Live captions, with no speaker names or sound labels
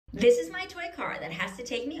This is my toy car that has to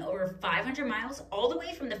take me over 500 miles all the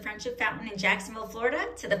way from the Friendship Fountain in Jacksonville, Florida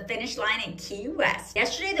to the finish line in Key West.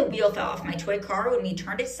 Yesterday, the wheel fell off my toy car when we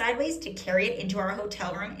turned it sideways to carry it into our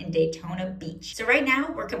hotel room in Daytona Beach. So right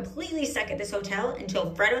now, we're completely stuck at this hotel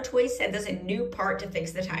until Freddo Toys sends us a new part to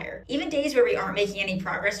fix the tire. Even days where we aren't making any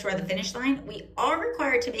progress toward the finish line, we are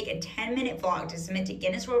required to make a 10-minute vlog to submit to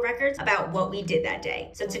Guinness World Records about what we did that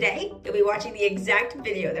day. So today, you'll be watching the exact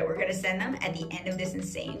video that we're gonna send them at the end of this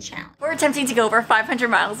insane challenge. We're attempting to go over 500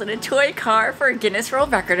 miles in a toy car for a Guinness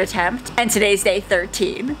World Record attempt, and today's day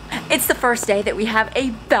 13. It's the first day that we have a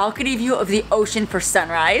balcony view of the ocean for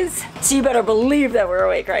sunrise, so you better believe that we're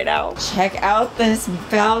awake right now. Check out this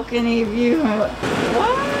balcony view. Wow,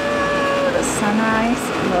 the sunrise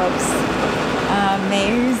looks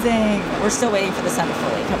amazing. We're still waiting for the sun to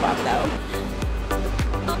fully come up though.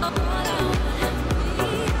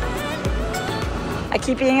 I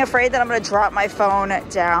keep being afraid that I'm gonna drop my phone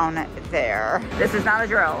down there. This is not a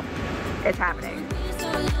drill. It's happening.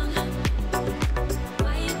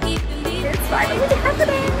 It's finally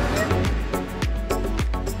happening.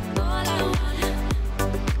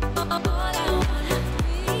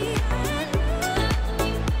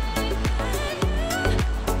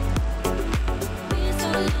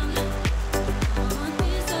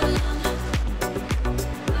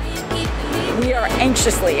 We are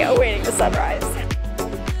anxiously awaiting the sunrise.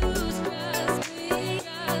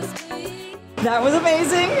 That was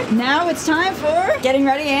amazing. Now it's time for getting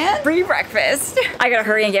ready and free breakfast. I gotta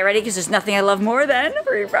hurry and get ready because there's nothing I love more than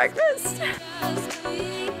free breakfast.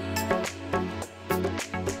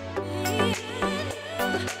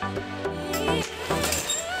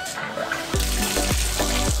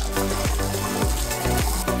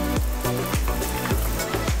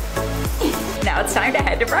 Now it's time to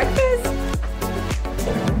head to breakfast.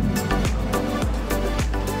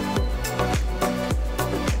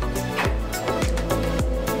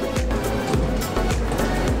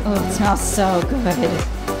 Oh, it smells so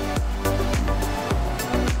good.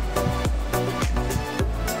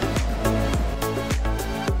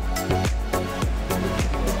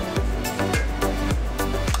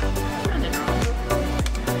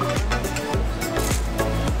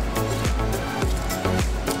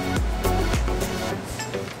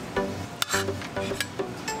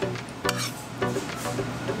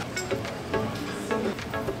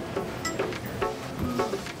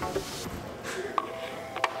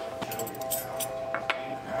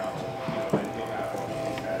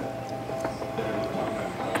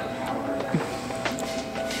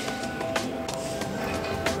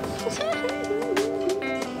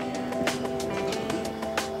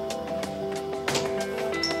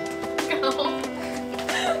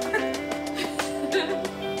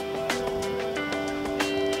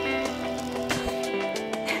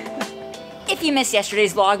 If you missed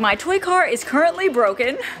yesterday's vlog, my toy car is currently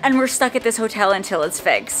broken and we're stuck at this hotel until it's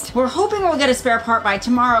fixed. We're hoping we'll get a spare part by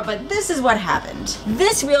tomorrow, but this is what happened.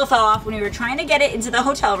 This wheel fell off when we were trying to get it into the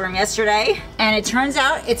hotel room yesterday, and it turns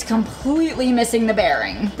out it's completely missing the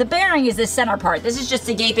bearing. The bearing is the center part. This is just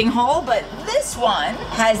a gaping hole, but this one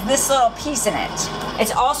has this little piece in it.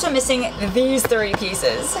 It's also missing these 3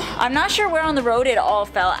 pieces. I'm not sure where on the road it all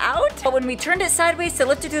fell out, but when we turned it sideways to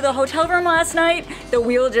lift it through the hotel room last night, the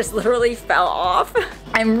wheel just literally fell off.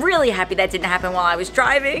 I'm really happy that didn't happen while I was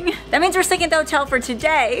driving. That means we're staying at the hotel for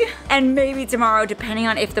today and maybe tomorrow, depending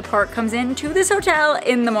on if the part comes in to this hotel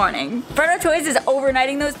in the morning. Freddo Toys is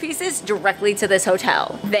overnighting those pieces directly to this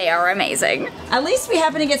hotel. They are amazing. At least we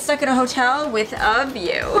happen to get stuck in a hotel with a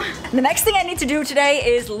view. The next thing I need to do today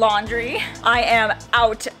is laundry. I am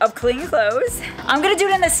out of clean clothes. I'm gonna do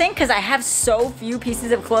it in the sink because I have so few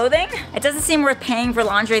pieces of clothing. It doesn't seem worth paying for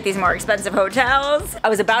laundry at these more expensive hotels. I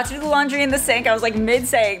was about to do the laundry in the sink. I was like mid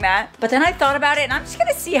saying that, but then I thought about it and I'm just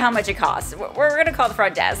gonna see how much it costs. We're gonna call the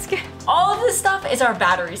front desk. All of this stuff is our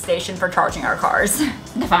battery station for charging our cars.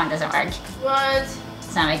 The phone doesn't work. What?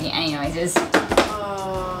 It's not making any noises.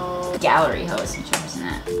 Oh. Gallery host, I'm sure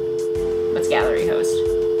that. What's gallery host?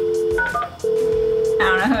 I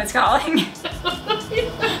don't know who it's calling.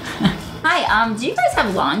 Hi, do you guys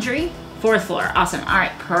have laundry? 4th floor, awesome. All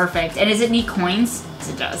right, perfect. And does it need coins? Yes,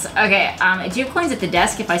 it does. Okay, do you have coins at the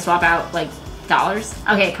desk if I swap out like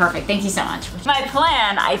 $? Okay, perfect, thank you so much. My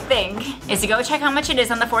plan, I think, is to go check how much it is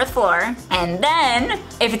on the 4th floor, and then,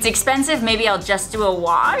 if it's expensive, maybe I'll just do a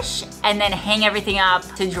wash, and then hang everything up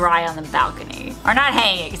to dry on the balcony. Or not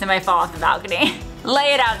hang it, because it might fall off the balcony.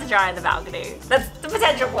 Lay it out to dry on the balcony. That's the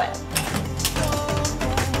potential plan.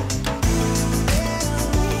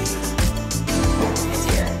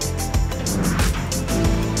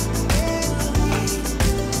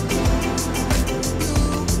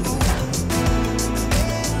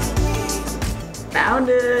 Found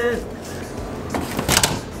it.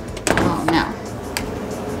 Oh no.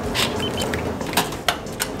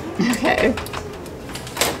 Okay.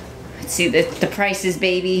 Let's see the prices,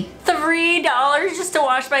 baby. $3 just to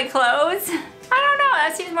wash my clothes? I don't know,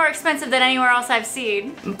 that seems more expensive than anywhere else I've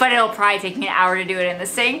seen. But it'll probably take me an hour to do it in the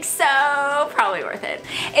sink, so probably worth it.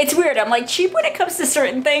 It's weird, I'm like cheap when it comes to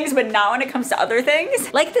certain things, but not when it comes to other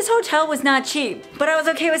things. Like this hotel was not cheap, but I was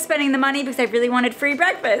okay with spending the money because I really wanted free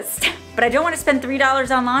breakfast. But I don't want to spend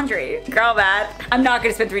 $3 on laundry. Girl bad. I'm not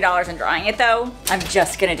gonna spend $3 on drying it though. I'm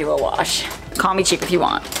just gonna do a wash. Call me cheap if you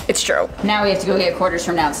want. It's true. Now we have to go get quarters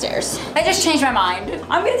from downstairs. I just changed my mind.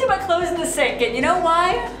 I'm gonna do my clothes in the sink, and you know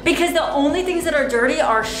why? Because the only things that are dirty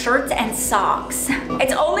are shirts and socks.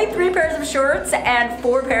 It's only 3 pairs of shorts and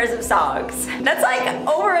 4 pairs of socks. That's like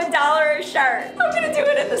over $1 a shirt. I'm gonna do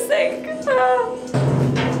it in the sink.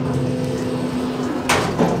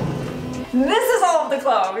 This is all of the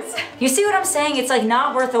clothes. You see what I'm saying? It's like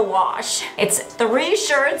not worth a wash. It's 3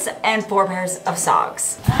 shirts and 4 pairs of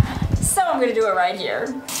socks. So I'm gonna do it right here.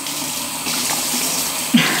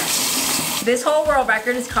 This whole world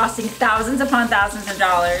record is costing thousands upon thousands of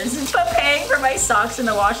dollars, but paying for my socks in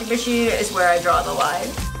the washing machine is where I draw the line.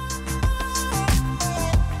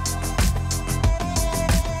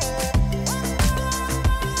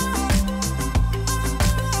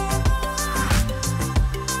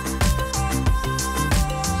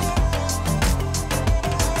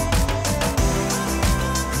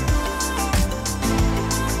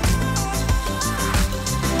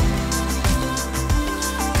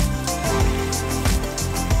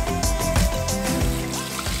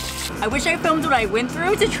 I wish I filmed what I went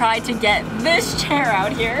through to try to get this chair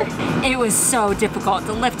out here. It was so difficult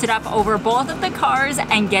to lift it up over both of the cars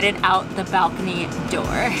and get it out the balcony door.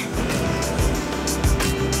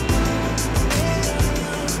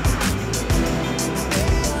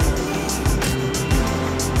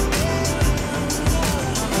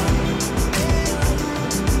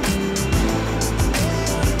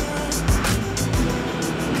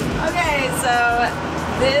 Okay, so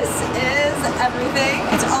this is everything.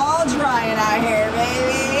 It's all drying out here,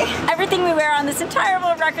 baby. Everything we wear on this entire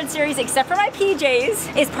World Record series, except for my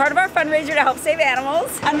PJs, is part of our fundraiser to help save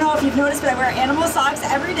animals. I don't know if you've noticed, but I wear animal socks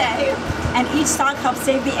every day, and each sock helps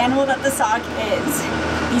save the animal that the sock is.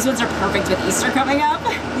 These ones are perfect with Easter coming up.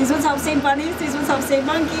 These ones help save bunnies, these ones help save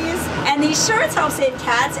monkeys, and these shirts help save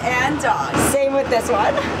cats and dogs. Same with this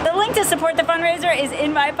one. The link to support the fundraiser is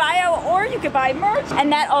in my bio, or you could buy merch,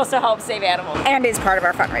 and that also helps save animals and is part of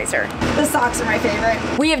our fundraiser. The socks are my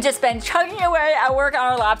favorite. We have just been chugging away at work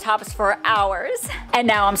on our laptops for hours, and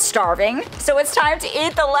now I'm starving. So it's time to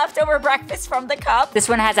eat the leftover breakfast from the cup. This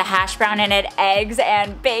one has a hash brown in it, eggs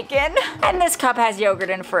and bacon, and this cup has yogurt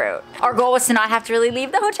and fruit. Our goal was to not have to really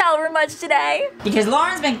leave the hotel room much today, because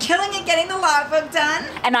Lauren's been killing it getting the logbook done,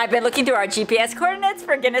 and I've been looking through our GPS coordinates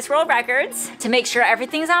for Guinness World Records to make sure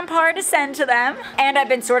everything's on par to send to them, and I've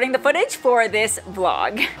been sorting the footage for this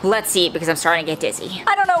vlog. Let's eat because I'm starting to get dizzy.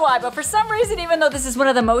 I don't know why, but for some reason, even though this is one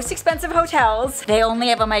of the most expensive hotels, they only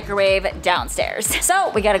have a microwave downstairs.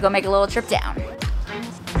 So we gotta go make a little trip down.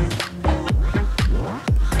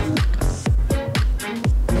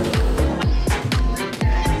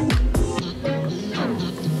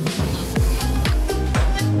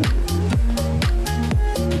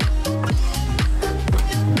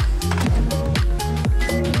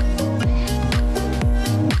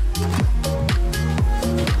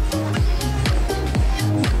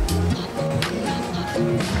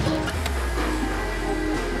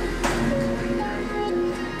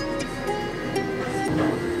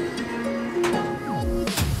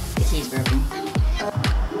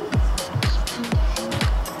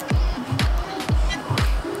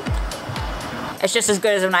 It's just as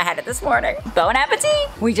good as when I had it this morning. Bon appetit!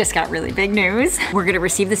 We just got really big news. We're gonna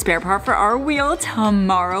receive the spare part for our wheel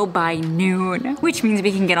tomorrow by noon, which means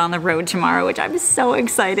we can get on the road tomorrow, which I'm so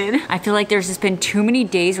excited. I feel like there's just been too many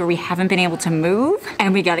days where we haven't been able to move,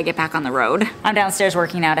 and we gotta get back on the road. I'm downstairs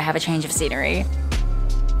working now to have a change of scenery.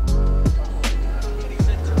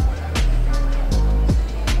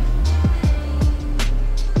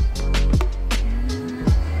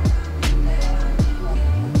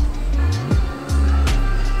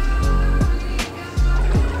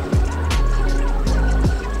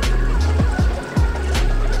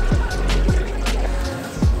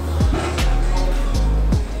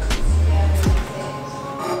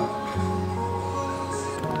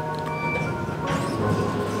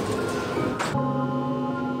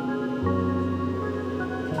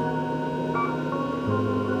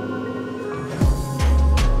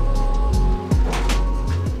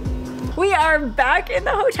 We are back in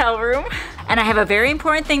the hotel room, and I have a very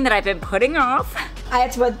important thing that I've been putting off I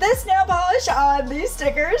have to put this nail polish on these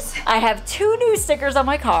stickers. I have 2 new stickers on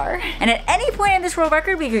my car. And at any point in this world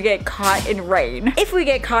record, we could get caught in rain. If we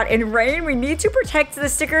get caught in rain, we need to protect the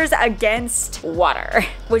stickers against water.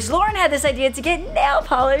 Which Lauren had this idea to get nail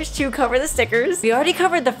polish to cover the stickers. We already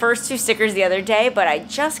covered the first 2 stickers the other day, but I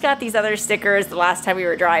just got these other stickers the last time we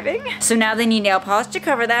were driving. So now they need nail polish to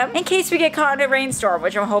cover them in case we get caught in a rainstorm,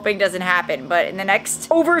 which I'm hoping doesn't happen. But in the next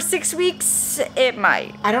over 6 weeks, it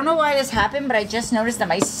might. I don't know why this happened, but I just noticed that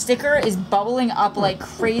my sticker is bubbling up like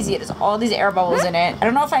crazy. It has all these air bubbles in it. I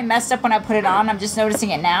don't know if I messed up when I put it on. I'm just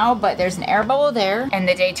noticing it now, but there's an air bubble there. And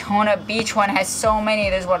the Daytona Beach one has so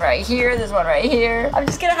many. There's one right here. There's one right here. I'm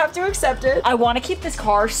just gonna have to accept it. I want to keep this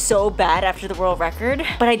car so bad after the world record,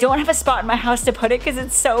 but I don't have a spot in my house to put it because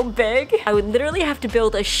it's so big. I would literally have to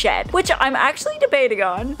build a shed, which I'm actually debating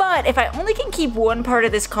on. But if I only can keep one part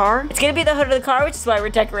of this car, it's gonna be the hood of the car, which is why we're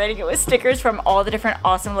decorating it with stickers from all the different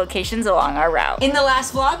awesome locations along our route. In the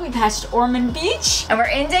last vlog, we passed Ormond Beach, and we're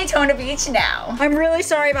in Daytona Beach now. I'm really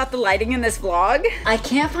sorry about the lighting in this vlog. I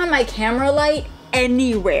can't find my camera light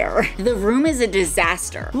anywhere. The room is a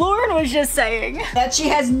disaster. Lauren was just saying that she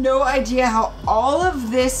has no idea how all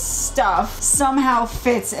of this stuff somehow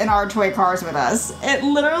fits in our toy cars with us. It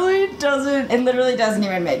literally doesn't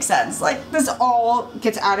even make sense. Like, this all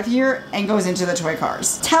gets out of here and goes into the toy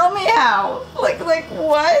cars. Tell me how. Like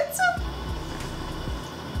what?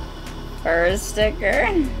 First sticker.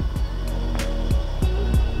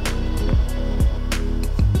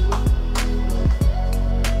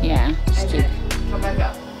 Yeah, just keep. Come back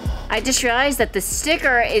up. I just realized that the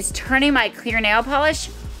sticker is turning my clear nail polish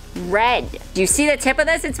red. Do you see the tip of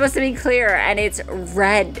this? It's supposed to be clear and it's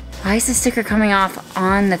red. Why is the sticker coming off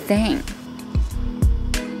on the thing?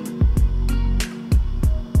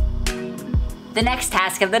 The next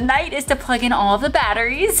task of the night is to plug in all of the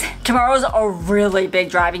batteries. Tomorrow's a really big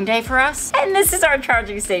driving day for us. And this is our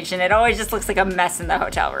charging station. It always just looks like a mess in the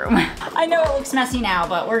hotel room. I know it looks messy now,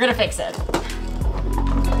 but we're gonna fix it.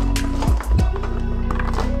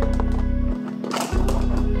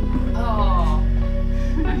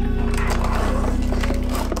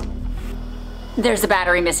 There's a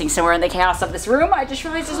battery missing somewhere in the chaos of this room. I just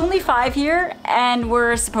realized there's only 5 here and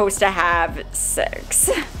we're supposed to have 6.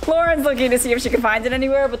 Lauren's looking to see if she can find it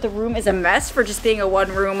anywhere, but the room is a mess for just being a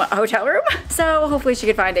 1-room hotel room. So hopefully she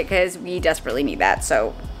can find it because we desperately need that.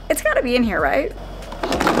 So it's gotta be in here, right?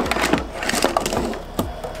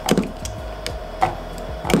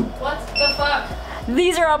 What the fuck?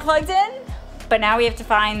 These are all plugged in, but now we have to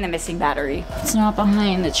find the missing battery. It's not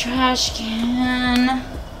behind the trash can.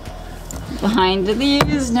 Behind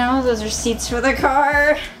these, no, those are seats for the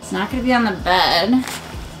car. It's not gonna be on the bed.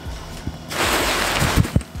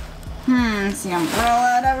 It's the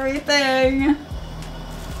umbrella and everything.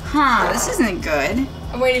 Huh, this isn't good.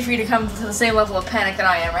 I'm waiting for you to come to the same level of panic that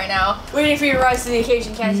I am right now. Waiting for you to rise to the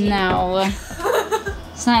occasion, Cassie. No.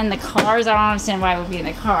 It's not in the cars. I don't understand why it would be in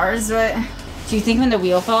the cars, but do you think when the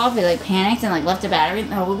wheel fell off, we like panicked and like left a battery?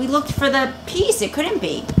 No, well, we looked for the piece. It couldn't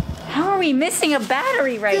be. How are we missing a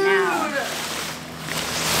battery right now?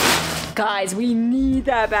 Guys, we need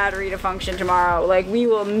that battery to function tomorrow. Like, we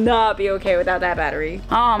will not be okay without that battery.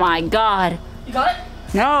 Oh my God. You got it?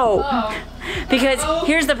 No. Oh. Because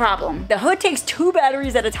here's the problem. The hood takes 2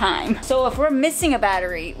 batteries at a time. So if we're missing a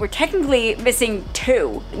battery, we're technically missing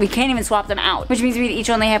 2. We can't even swap them out, which means we each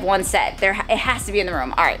only have 1 set. It has to be in the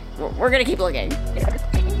room. All right, we're gonna keep looking.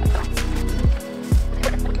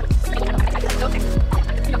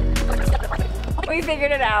 We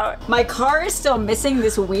figured it out. My car is still missing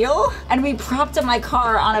this wheel, and we propped up my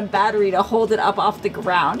car on a battery to hold it up off the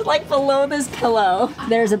ground, like below this pillow.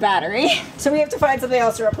 There's a battery. So we have to find something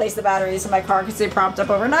else to replace the battery so my car can stay propped up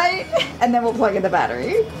overnight, and then we'll plug in the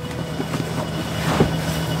battery.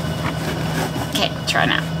 Okay, try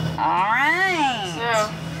now. All right.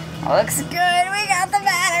 So, looks good, we got the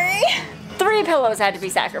battery. 3 pillows had to be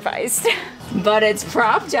sacrificed, but it's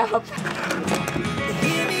propped up.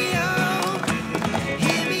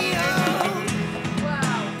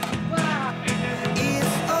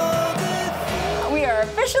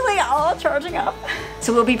 Officially all charging up.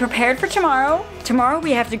 So we'll be prepared for tomorrow. Tomorrow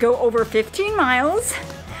we have to go over 15 miles.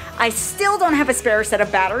 I still don't have a spare set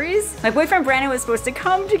of batteries. My boyfriend Brandon was supposed to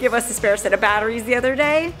come to give us a spare set of batteries the other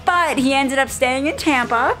day, but he ended up staying in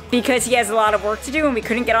Tampa because he has a lot of work to do and we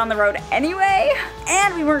couldn't get on the road anyway.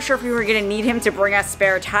 And we weren't sure if we were gonna need him to bring us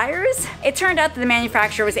spare tires. It turned out that the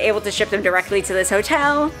manufacturer was able to ship them directly to this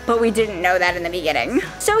hotel, but we didn't know that in the beginning.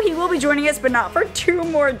 So he will be joining us, but not for 2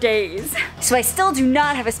 more days. So I still do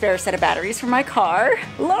not have a spare set of batteries for my car.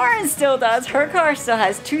 Lauren still does. Her car still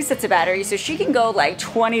has 2 sets of batteries, so she can go like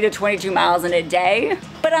 20 to 22 miles in a day,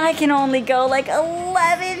 but I can only go like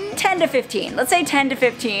 10 to 15. Let's say 10 to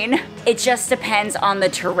 15. It just depends on the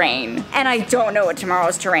terrain. And I don't know what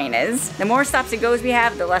tomorrow's terrain is. The more stops it goes we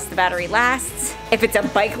have, the less the battery lasts. If it's a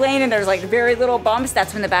bike lane and there's like very little bumps,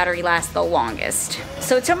 that's when the battery lasts the longest.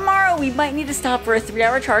 So tomorrow we might need to stop for a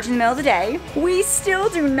 3-hour charge in the middle of the day. We still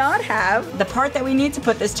do not have the part that we need to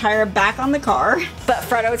put this tire back on the car. But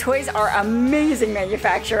Freddo Toys are amazing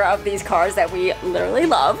manufacturer of these cars that we literally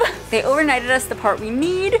love. They overnighted us the part we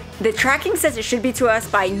need. The tracking says it should be to us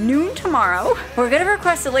by noon tomorrow. We're gonna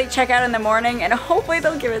request a late checkout in the morning and hopefully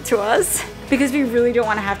they'll give it to us, because we really don't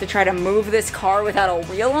want to have to try to move this car without a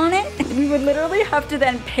wheel on it. We would literally have to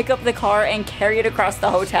then pick up the car and carry it across the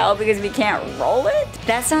hotel because we can't roll it.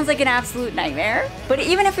 That sounds like an absolute nightmare. But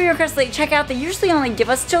even if we request late checkout, they usually only give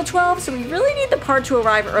us till 12, so we really need the part to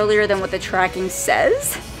arrive earlier than what the tracking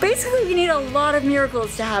says. Basically, we need a lot of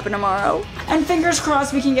miracles to happen tomorrow. And fingers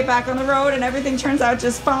crossed we can get back on the road and everything turns out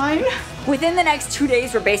just fine. Within the next 2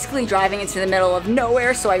 days, we're basically driving into the middle of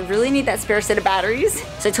nowhere, so I really need that spare set of batteries.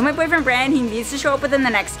 So I told my boyfriend Brandon he needs to show up within the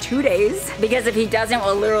next 2 days, because if he doesn't,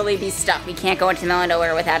 we'll literally be stuck. We can't go into the middle of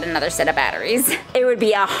nowhere without another set of batteries. It would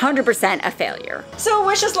be 100% a failure. So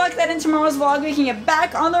wish us luck that in tomorrow's vlog we can get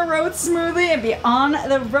back on the road smoothly and be on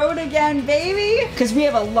the road again, baby. Because we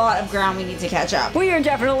have a lot of ground we need to catch up. We are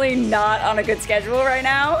definitely not on a good schedule right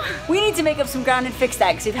now. We need to make up some ground and fix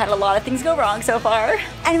that because we've had a lot of things go wrong so far.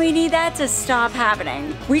 And we need that to stop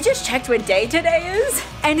happening. We just checked what day today is,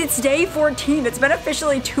 and it's day 14. It's been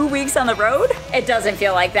officially 2 weeks on the road. It doesn't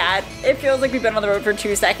feel like that. It feels like we've been on the road for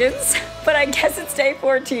 2 seconds, but I guess it's day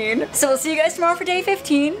 14. So we'll see you guys tomorrow for day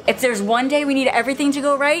 15. If there's one day we need everything to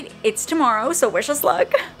go right, it's tomorrow, so wish us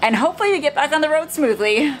luck. And hopefully we get back on the road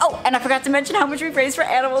smoothly. Oh, and I forgot to mention how much we've raised for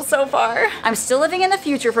animals so far. I'm still living in the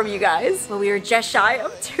future from you guys, but we are just shy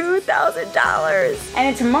of $2,000. And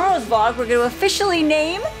in tomorrow's vlog, we're gonna officially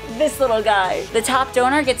name this little guy. The top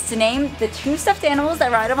donor gets to name the 2 stuffed animals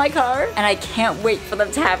that ride on my car, and I can't wait for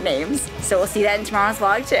them to have names. So we'll see that in tomorrow's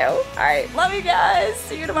vlog too. All right, love you guys.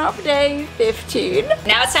 See you tomorrow for day 15.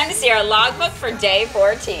 Now it's time to see our logbook for day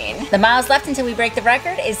 14. The miles left until we break the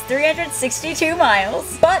record is 362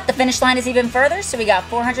 miles, but the finish line is even further, so we got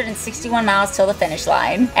 461 miles till the finish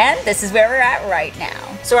line. And this is where we're at right now.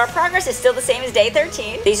 So our progress is still the same as day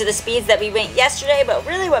 13. These are the speeds that we went yesterday, but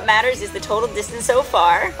really what matters is the total distance so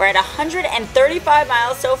far. We're at 135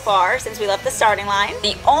 miles so far since we left the starting line.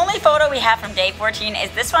 The only photo we have from day 14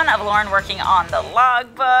 is this one of Lauren working on the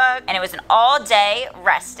logbook, and it was an all-day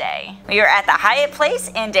rest day. We were at the Hyatt Place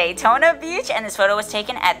in Daytona Beach, and this photo was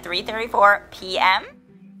taken at 3:34 p.m.